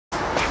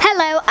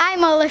Hello,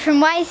 I'm Orla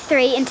from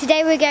Y3 and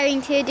today we're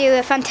going to do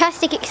a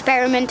fantastic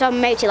experiment on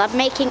Moti-Lab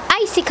making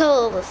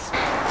icicles.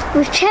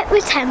 We've checked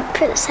the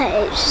temperature,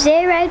 it's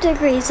 0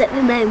 degrees at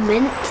the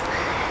moment,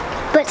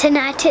 but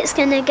tonight it's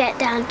going to get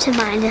down to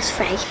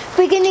 -3.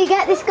 We're going to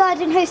get this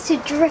garden hose to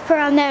drip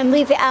around there and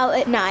leave it out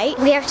at night.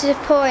 We have to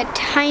pour a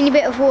tiny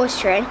bit of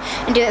water in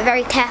and do it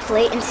very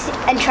carefully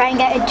and try and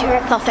get a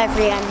drip off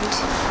every end.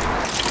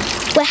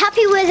 We're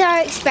happy with our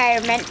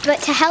experiment,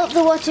 but to help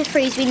the water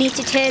freeze we need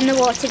to turn the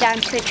water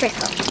down to a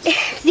trickle.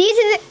 These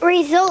are the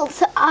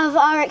results of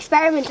our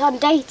experiment on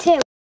day 2.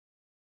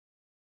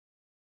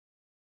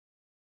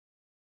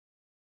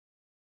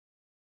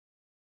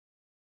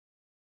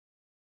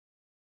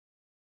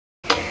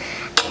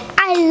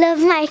 I love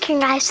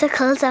making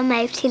icicles on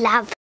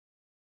Moti-Lab.